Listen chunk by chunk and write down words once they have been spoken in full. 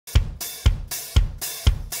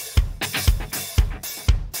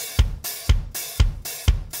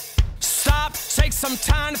some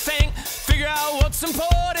time to think, figure out what's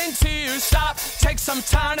important to you. Stop, take some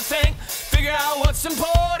time to think, figure out what's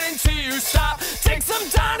important to you. Stop, take some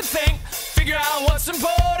time to think, figure out what's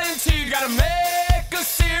important to you. Gotta make a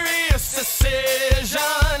serious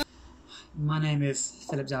decision. My name is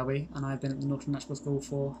Phillip Dalby, and I've been at the Norton Knatchbull School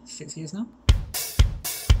for 6 years now.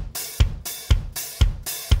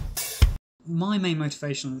 My main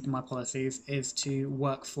motivation in my policies is to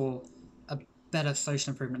work for a better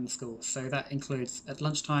social improvement in the school. So that includes at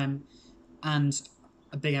lunchtime and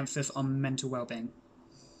a big emphasis on mental well-being.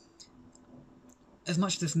 As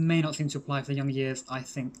much as this may not seem to apply for the younger years, I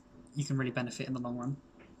think you can really benefit in the long run.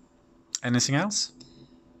 Anything else?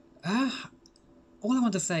 All I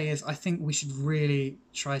want to say is I think we should really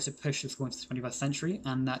try to push the school into the 21st century,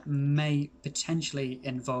 and that may potentially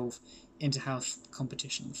involve inter-house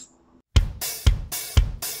competitions.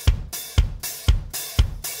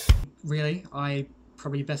 Really,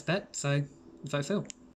 probably best bet, so vote Phil.